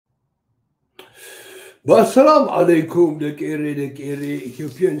السلام عليكم دكيري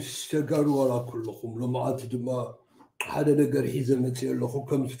إثيوبيان استقروا على كلكم لما عاد حدا نقر حيزة متسير لكم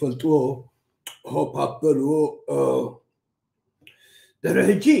كم تفلتوه هو بابلو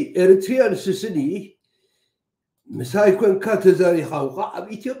درهجي إرتريان سسني مسايكون كاتزاري خاوقع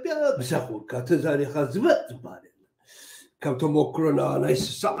بإثيوبيا مساكون كاتزاري خازمت بالي كم تموكرونا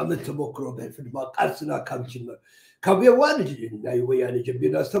نايس ساعة من تموكرو في الماء قرسنا كم جمع كم يوانج ناي ويانا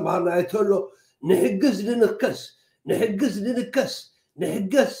جنبنا استمعنا يتولو نحجز لنكس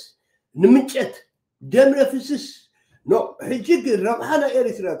نمنشت دم نفسس نو حجيك ربحنا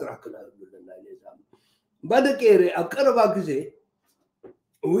إريتريا ترحكنا لنا نظام بعدك إيري أقرب زي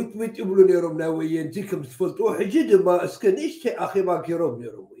ويت يقولون يروم ناوي انتي كم تفلتوا حجيد ما اسكنيش أخي ما كيروم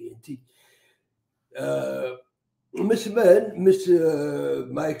يروم انتي مسمان مس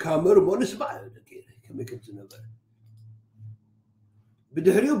ماي كامير مو نسمع كم كنت نبر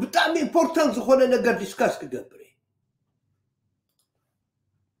بدهريو بتاع important زخونا نقدر discuss كجبري.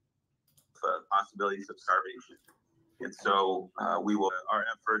 Possibilities of starvation, and so we will our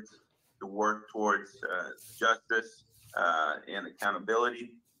efforts to work towards justice and accountability.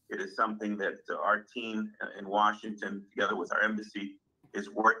 It is something that our team in Washington, together with our embassy, is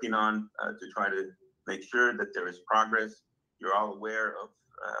working on to try to make sure that there is progress. You're all aware of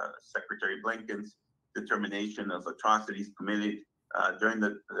Secretary Blinken's determination of atrocities committed during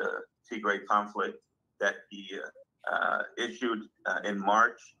the Tigray conflict that he issued in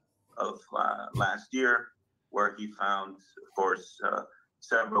March of last year, where he found, of course,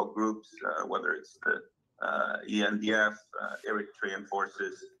 several groups, whether it's the ENDF, Eritrean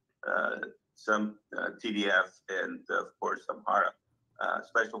forces, some TDF, and of course some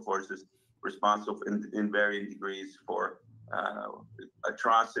special forces responsible in varying degrees for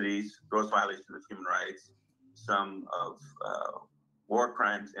atrocities, gross violations of human rights, some of war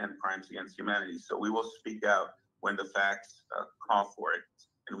crimes and crimes against humanity. So we will speak out when the facts call for it,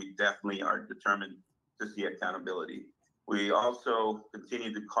 and we definitely are determined to see accountability. We also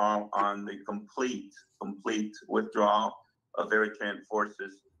continue to call on the complete withdrawal of Eritrean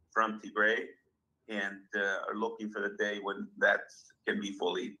forces from Tigray, and are looking for the day when that can be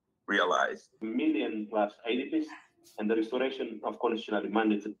fully realized. Million plus IDPs and the restoration of constitutionally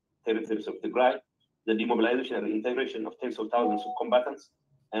mandated territories of Tigray, the demobilization and reintegration of tens of thousands of combatants,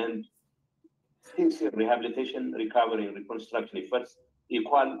 and sincere rehabilitation, recovery, and reconstruction efforts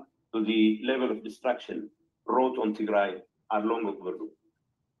equal to the level of destruction wrought on Tigray are long overdue.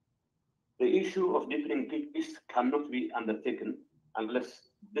 The issue of deepening peace cannot be undertaken unless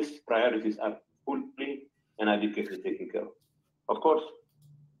these priorities are fully and adequately taken care of. Of course,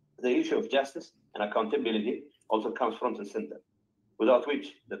 the issue of justice and accountability also comes front and center, without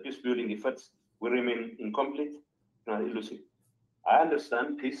which the peace-building efforts will remain incomplete and elusive. I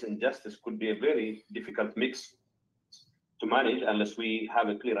understand peace and justice could be a very difficult mix to manage unless we have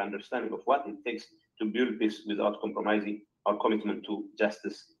a clear understanding of what it takes to build peace without compromising our commitment to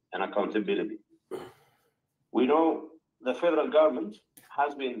justice and accountability. We know the federal government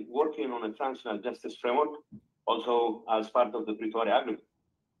has been working on a transitional justice framework, also as part of the Pretoria Agreement.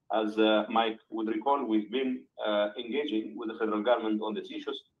 As Mike would recall, we've been engaging with the federal government on these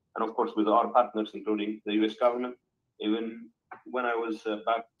issues, and of course with our partners, including the US government. Even when I was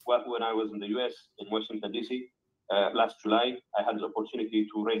when I was in the US in Washington, DC, last July, I had the opportunity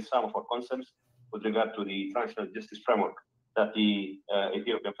to raise some of our concerns with regard to the transitional justice framework that the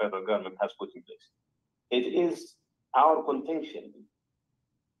Ethiopian federal government has put in place. It is our contention,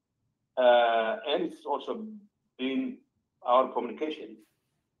 and it's also been our communication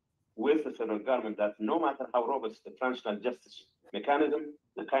with the federal government that no matter how robust the transitional justice mechanism,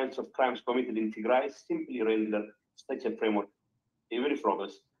 the kinds of crimes committed in Tigray simply render such a framework, even if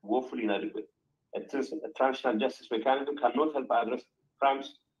robust, woefully inadequate. A transitional justice mechanism cannot help address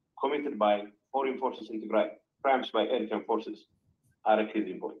crimes committed by foreign forces in Tigray. Crimes by Eritrean forces are a case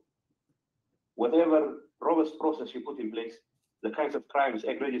in point. Whatever robust process you put in place, the kinds of crimes,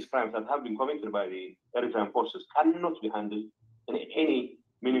 egregious crimes that have been committed by the Eritrean forces cannot be handled in any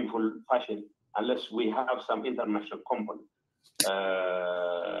meaningful fashion unless we have some international component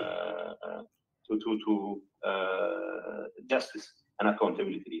to justice and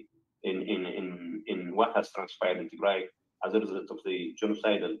accountability in what has transpired in Tigray as a result of the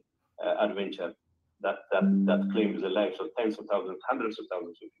genocidal adventure that claims the lives of tens of thousands, hundreds of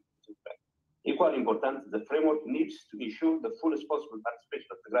thousands of people. Equally important, the framework needs to ensure the fullest possible participation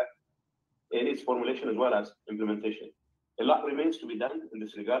of Tigray in its formulation as well as implementation. A lot remains to be done in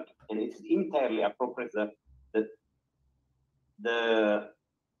this regard, and it's entirely appropriate that the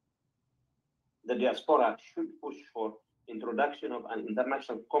diaspora should push for introduction of an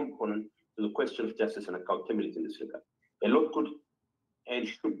international component to the question of justice and accountability in this regard. A lot could and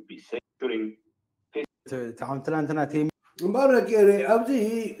should be said during مبارك يا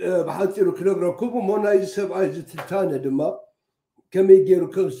أبدي بحاطيرو كنبركم ومونا يسب عايز تلتانة دما كمي يجيرو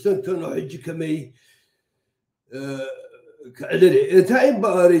كونستانتون وحجي كمي كعلري تعيب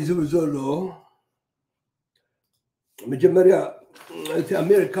بقاري زوزولو مجمريا في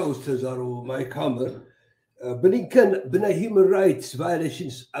أمريكا استزارو ماي كامر بلينكن بنا human rights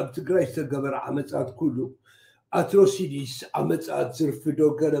violations أبتقرايس تقبر عمتات كله atrocities عمتات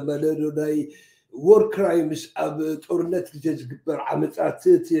زرفدو كان ملانو ناي war crimes أب تورنت جز قبر عمتات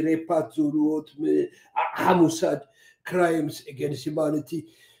ريبات زولوت حموسات crimes against humanity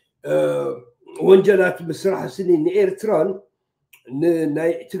وانجلات مسرح سنين إيرتران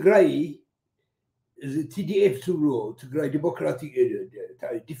ناي تقراي TDF سولو تقراي ديمقراطيك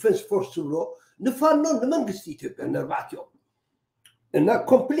ديفنس فورس سولو نفانون نمنقستي إثيوبيا نربعة يوم إنها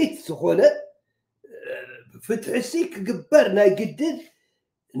كومبليت سخونة فتحسيك قبرنا يقدر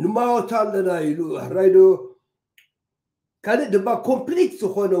نماوت لنا يلو هرايلو كان دبا كومبليت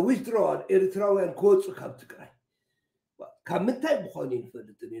سخونة ويزدرون إريتراويان كوتس وكام تقراي كان من تايم بخونين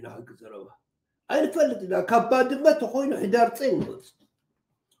فلتني نحق زروا أنا فلتنا كان بعد ما تخوين حدارتين كوتس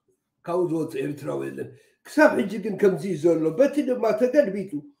كاوزوت إريتراويان كساب حجيكن كم زي زولو باتي لما تقل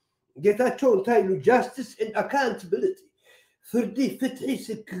بيتو جيتاتشون تايلو justice and accountability فردي فتحي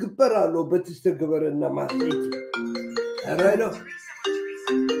سكبرا لو بتستقبر لنا مع سيتي هرايلو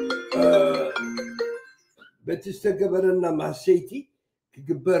بتستقبر لنا مع سيتي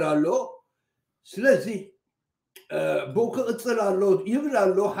كبرا لو سلازي بوك اطلع له يبلع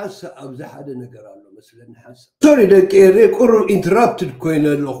له حاسه ابز حد نقرا له مثلا حاسه سوري لك ريكور انترابتد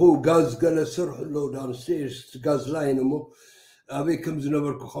كوين له غاز قال سرح له داون ستيرز غاز لاين مو ابي كم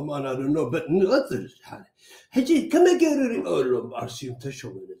زنبركو خمان هذا نو بس نغزل حالي حجي كما قرر يقول لهم ارسيم تشو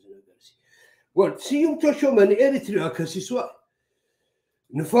من الزنقرسي قلت سيوم تشو من اريتريا كسيسوا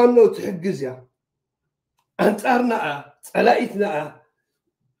نفانو تحجزيا انصارنا صلايتنا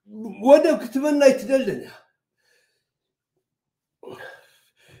ودو كتبنا يتدلنا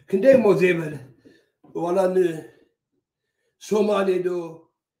كندي مو زيبل ولا سومالي دو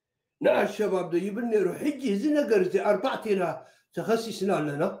نا الشباب دو يبني روح حجي زنا قرزي أربعتنا تخصصنا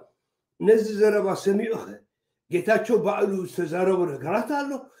لنا نزل زربا سميوخ جيتاتشو بعلو استزارو رقرات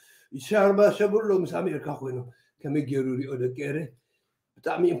له يشار ما شبر له مسامير كاخوينو كم يجروري ولا كيره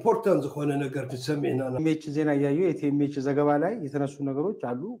بتعمي امبورتانس خونا نقر تسمعنا انا ميچ زينا ያዩ የቲኤምኤች ዘገባ ላይ የተነሱ ነገሮች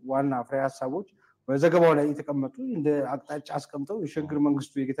አሉ ዋና ፍሬ ሐሳቦች በዘገባው ላይ የተቀመጡ እንደ አቅጣጫ አስቀምጠው የሽግግር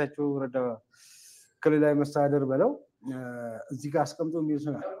መንግስቱ የጌታቸው ረዳ ክልላዊ መስተዳድር በለው እዚህ ጋር አስቀምጠው የሚሉት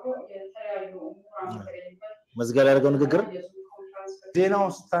ነው መዝጋላ ያደረገው ንግግር ዜናው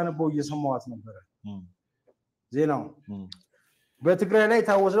ስታነበው እየሰማዋት ነበር ዜናው በትግራይ ላይ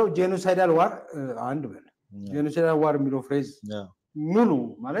ታወዘው ጄኖሳይዳል ዋር አንድ በል ጄኖሳይዳል ዋር የሚለው ፍሬዝ ሙሉ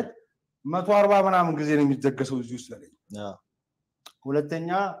ማለት 140 ምናምን ጊዜ ነው የሚዘገሰው እዚህ ውስጥ ላይ ሁለተኛ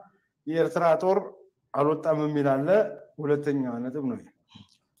የኤርትራ ጦር አልወጣም የሚል አለ ሁለተኛ ነጥብ ነው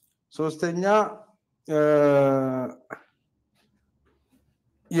ሶስተኛ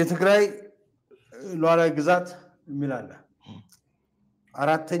የትግራይ ሉዓላዊ ግዛት የሚል አለ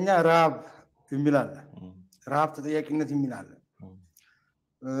አራተኛ ረሃብ የሚል አለ ረሃብ ተጠያቂነት የሚል አለ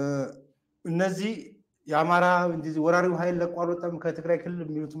እነዚህ የአማራ እንደዚህ ወራሪው ኃይል ለቋልወጣም ከትግራይ ክልል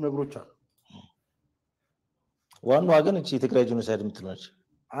የሚሉት ነገሮች አሉ ዋናው ግን እቺ የትግራይ ጄኖሳይድ የምትሉት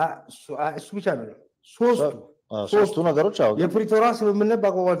እሱ ብቻ ነው ሶስቱ ነገሮች አው የፕሪቶሪያ ስምምነት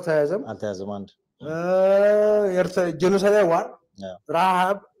በአግባቡ አልተያዘም አንድ የኤርትራ ጄኖሳይድ ዋር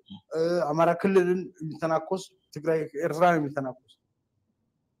ረሃብ አማራ ክልልን የሚተናኮስ ትግራይ ኤርትራን የሚተናኮስ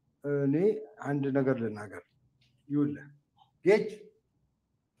እኔ አንድ ነገር ልናገር ይውል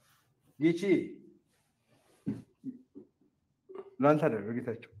ጌቺ ላንተ አይደል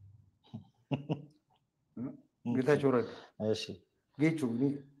ጌታቸው ረድ እሺ ጌቹ እኔ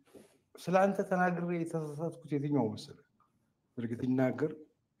ስላንተ ተናግሬ የተሳሳትኩት የትኛው መሰለህ እርግጥ ይናገር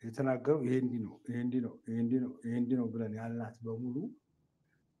የተናገረው ይሄ እንዲ ነው ብለን ያልናት በሙሉ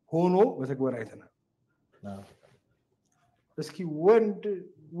ሆኖ በተግባር አይተናል እስኪ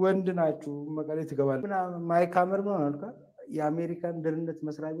ወንድ ናችሁ መቀሌ ትገባል ማይካመር ነው አልካ የአሜሪካን ደህንነት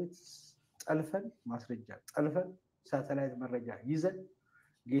መስሪያ ቤት ጠልፈን ማስረጃ ጠልፈን ሳተላይት መረጃ ይዘን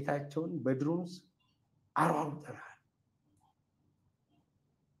ጌታቸውን በድሮንስ አሯሩጠናል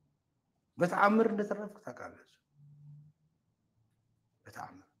በተአምር እንደተረፍክ ታውቃለህ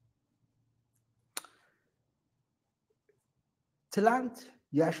በተአምር ትላንት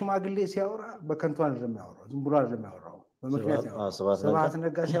ያሽማግሌ ሲያወራ በከንቱ አይደለም ያወራው ዝም ብሎ አይደለም ያወራው በምክንያት ሰባት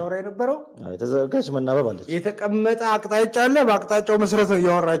ነጋ ሲያወራ የነበረው የተዘጋጅ መናበብ አለች የተቀመጠ አቅጣጫ አለ በአቅጣጫው መሰረት ነው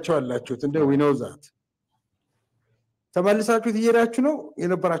ያወራቸው አላችሁት እንደ ዊኖው ዛት ተመልሳችሁ ትየራችሁ ነው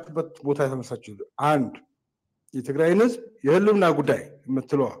የነበራችሁበት ቦታ ተመሳችሁ አንድ የትግራይ ህዝብ የህልውና ጉዳይ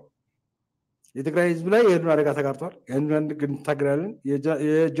የምትለው የትግራይ ህዝብ ላይ የህልውና አደጋ ተጋርቷል ያን ግን ታግራለን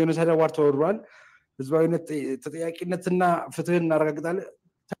የጄኖሳይድ ዋር ተወሯል ህዝባዊነት ተጠያቂነትና ፍትህን እናረጋግጣለን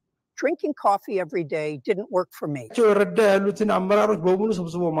Drinking coffee every day didn't work for me. ረዳ ያሉትን አመራሮች በሙሉ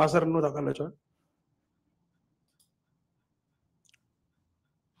ሰብስቦ ማሰር ነው ታውቃላችሁ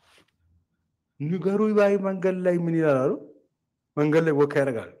ንገሩ ይባይ መንገድ ላይ ምን ይላሉ መንገድ ላይ ወካ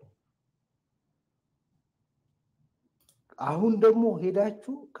ያደርጋሉ አሁን ደግሞ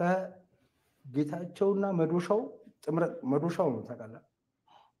ሄዳችሁ ከጌታቸውና መዶሻው ጥምረት መዶሻው ነው ታውቃላችሁ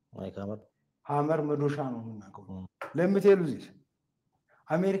ማይካመር ሀመር መዶሻ ነው ምናቀው ለምትሄዱ እዚህ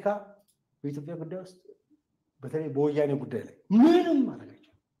አሜሪካ በኢትዮጵያ ጉዳይ ውስጥ በተለይ በወያኔ ጉዳይ ላይ ምንም ማረጋች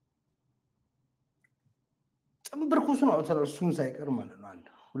ጥምብርኩስ ነው እሱን ሳይቀር ማለት ነው አንድ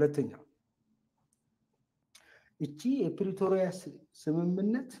ሁለተኛ እቺ የፕሪቶሪያ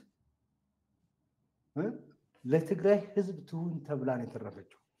ስምምነት ለትግራይ ህዝብ ትሁን ተብላ ነው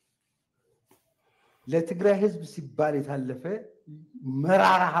የተረፈችው ለትግራይ ህዝብ ሲባል የታለፈ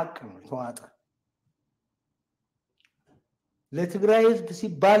መራራ ሀቅ ነው ተዋጣ ለትግራይ ህዝብ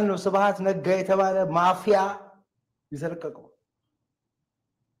ሲባል ነው ስብሃት ነጋ የተባለ ማፊያ ይሰለቀቀው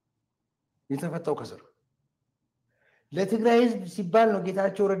የተፈታው ከስር ለትግራይ ህዝብ ሲባል ነው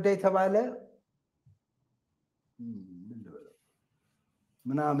ጌታቸው ረዳ የተባለ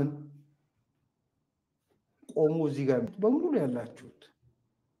ምናምን ቆሞ እዚህ ጋር በሙሉ ያላችሁት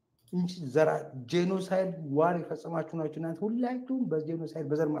እንጂ ዘራ ጄኖሳይድ ዋር የፈጸማችሁ ናችሁ እናንተ ሁላችሁም በጄኖሳይድ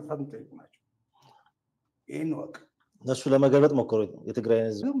በዘር ማጥፋት ተጠያቂናችሁ ይሄን ወቅ እነሱ ለመገለጥ ሞከሩ የትግራይ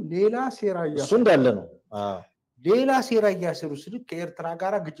ህዝብ ሌላ ሴራ እሱ እንዳለ ነው ሌላ ሴራ ያሰሩ ስልክ ከኤርትራ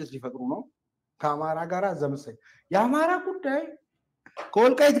ጋር ግጭት ሊፈጥሩ ነው ከአማራ ጋር ዘመሰኝ የአማራ ጉዳይ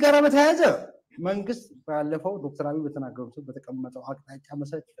ከወልቃይት ጋር በተያያዘ መንግስት ባለፈው ዶክተር አብይ በተናገሩት በተቀመጠው አቅጣጫ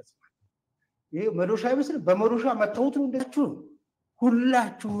መሰረት ይፈጽማል ይሄ መዶሻ ይመስል በመዶሻ መተውት ነው እንደችሁ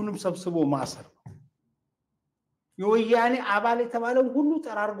ሁላችሁንም ሰብስቦ ማሰር የወያኔ አባል የተባለው ሁሉ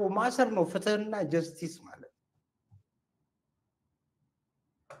ጠራርጎ ማሰር ነው ፍትህና ጀስቲስ ማለት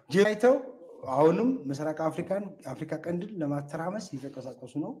ጄይተው አሁንም ምስራቅ አፍሪካ ቀንድን ለማተራመስ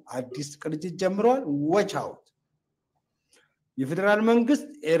ይተቀሳቀሱ ነው አዲስ ቅርጅት ጀምሯል watch out የፌደራል መንግስት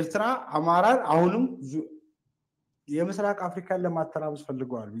ኤርትራ አማራን አሁንም የምስራቅ አፍሪካን ለማተራመስ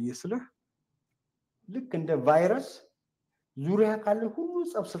ፈልገዋል በየስለ ልክ እንደ ቫይረስ ዙሪያ ካለ ሁሉ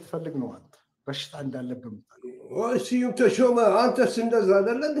ጸብሰት ፈልግ ነው አንተ በሽታ እንዳለበት ወሲም ተሾመ አንተስ እንደዛ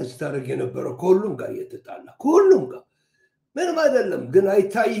አይደለ እንደዚህ ታረግ የነበረው ከሁሉም ጋር እየተጣላ ከሁሉም ጋር ምንም አይደለም ግን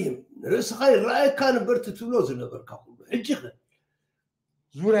አይታይም ርስኻይ ራእይ ካን በርት ትብሎ ዝነበር ካሁሉ እጅህ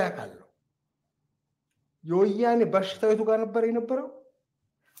ዙሪያ ካለው የወያኔ በሽታው ጋር ነበር የነበረው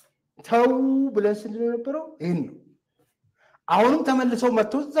ተው ብለን ስንል የነበረው ይሄን ነው አሁንም ተመልሰው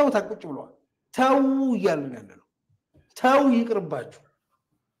መጥቶ እዛው ታቁጭ ብለዋል ተው ይያልን ያለው ተው ይቅርባችሁ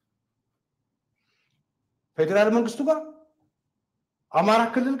ፌደራል መንግስቱ ጋር አማራ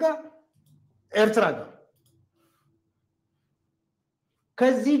ክልል ጋር ኤርትራ ጋር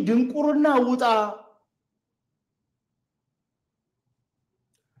ከዚህ ድንቁርና ውጣ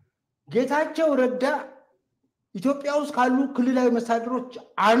ጌታቸው ረዳ ኢትዮጵያ ውስጥ ካሉ ክልላዊ መስተዳድሮች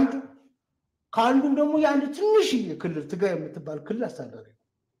አንዱ ካንዱም ደግሞ ያንዱ ትንሽ ክልል ትግራይ የምትባል ክልል አስተዳዳሪ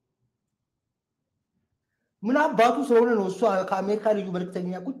ምን አባቱ ስለሆነ ነው እሱ ከአሜሪካ ልዩ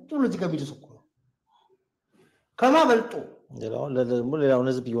መልክተኛ ቁጭ ብሎ እዚህ ጋር ቢደስኩ ከማበልጦ ሌላውን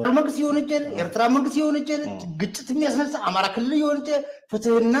ህዝብ ይሆን መንግስት ይሆንጀል ኤርትራ መንግስት ይሆንጀል ግጭት የሚያስነሳ አማራ ክልል ይሆንጀል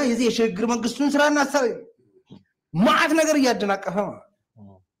ፍትህና የዚህ የሽግግር መንግስቱን ስራና አሳብ ማአት ነገር እያደናቀፈ ነው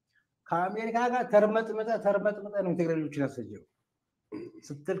ከአሜሪካ ጋር ተርመጥመጠ ነው ትግራዮችን ያሰጀው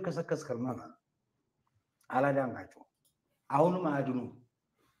ስትል ከሰከስ ከርማ አላዳንጋቸው አሁንም አድኑ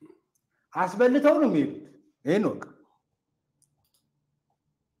አስበልተው ነው የሚሉት ይሄን ወቅ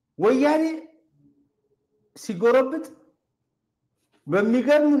ወያኔ ሲጎረብጥ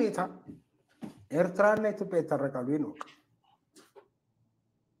በሚገርም ሁኔታ ኤርትራና ኢትዮጵያ ይታረቃሉ ይሄን ወቅ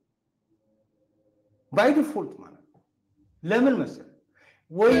ባይ ዲፎልት ማለት ለምን መሰለ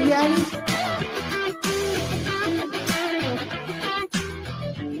ወያኔ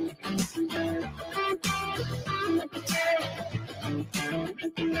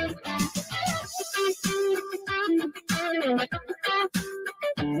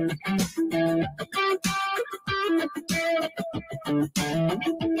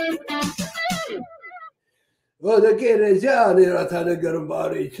وهذا كان زاني راه تنقر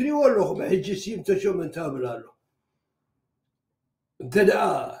باري تري والله ما حجي سيم تشوم انت بلالو انت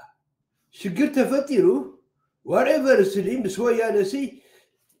دا شقر تفتيرو whatever سليم بسويا نسي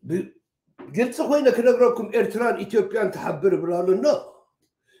قلت خوينا كنقراكم إرتران إثيوبيان تحبر بلالو نو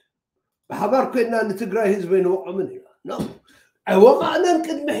بحبار كنا نتقرأ هزبين وقع مننا نو وقعنا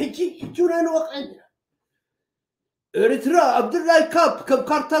نكد محجي جونا وقعنا إرترا عبد الله كاب كم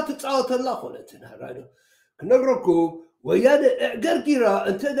كارتات تعاوت الله خلتنا رانو كنقراكم ويانا قرقيرا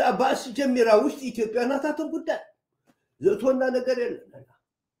انت دا باس جميرا وش إثيوبيا ناتاتهم قدام زوتونا نقرينا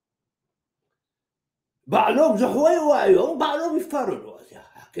بعلوم زحوي وايوم بعلوم يفارلوا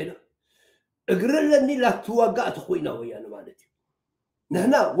كده اقرلني لا توقعت خوينا ويانا مالتي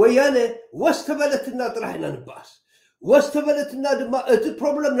نحنا ويانا واستبلتنا طرحنا نباس واستبلتنا دما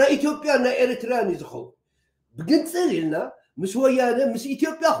البروبلم اثيوبيا نا اريتراني زخو بقنصل لنا مش ويانا مش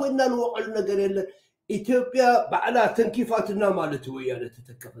اثيوبيا خوينا نوقع لنا قال اثيوبيا بعلا تنكيفاتنا مالتي ويانا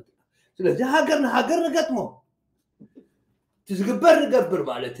تتكفت ስለዚህ ሀገር ገጥሞ تزقبر نقبر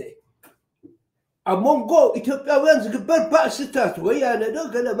مالتي أمونغو إثيوبياويان زقبر بأسيتات ويانا دو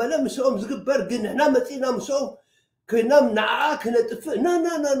قال مالا مسوم زقبر قلنا هنا متينا مسوم كنا منعا كنا تفق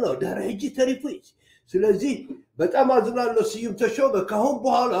نا دار حجي تريفويس سلازي بتأما زنا لو سيوم تشوبه كهم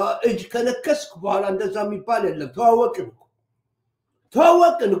بحالا اج كنكسك بحالا اندزا ميبالي اللي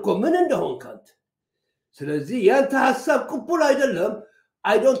توهوكنكو من اندهون كانت سلازي يانتا حساب قبول ايدلهم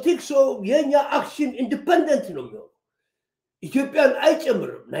I don't think so يانيا action independent نميو ኢትዮጵያን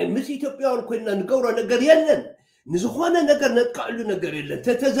አይጨምርም ናይ ምስ ኢትዮጵያውን ኮይና ንገውሮ ነገር የለን ንዝኾነ ነገር ነቃሉ ነገር የለን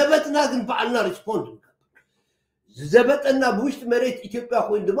ተተዘበጥና ግን በዓልና ሪስፖንድ ዘበጠና ብውሽጥ መሬት ኢትዮጵያ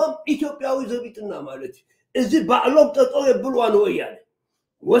ኮይን ድማ ኢትዮጵያዊ ዘቢጥና ማለት እዚ ባዕሎም ጠጦ የብልዋን ወያኔ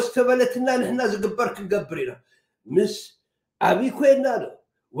ወስተበለትና ንሕና ዝግበር ክንገብርና ምስ አቢ ኮይና ነው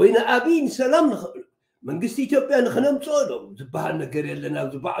ወይና አቢ ሰላም መንግስት ኢትዮጵያ ንኽነምጾ ነው ዝበሃል ነገር የለን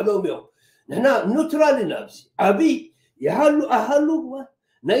ኣብዚ ባዕሎም እዮም ንሕና ኒውትራል ናብዚ አቢ يهالو أهالو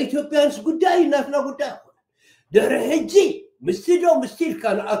نا إثيوبيانس قداي نافنا قداي دهر حجي مستيل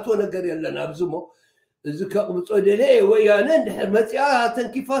كان أتونا قريا لنا بزمو إذا كقبطوا لي ويانا نحر متياها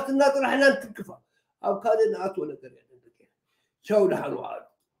تنكيفات الناطر حنا نتنكفا أو كان أتونا قريا لنا شو لحنو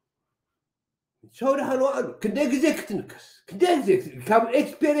عالو كداك زيك تنكس كداك زيك كام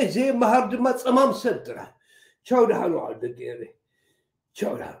إكسبيرينس زي مهار دمات أمام سنترا شو لحنو عالو دقيري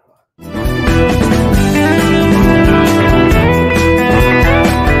شو لحنو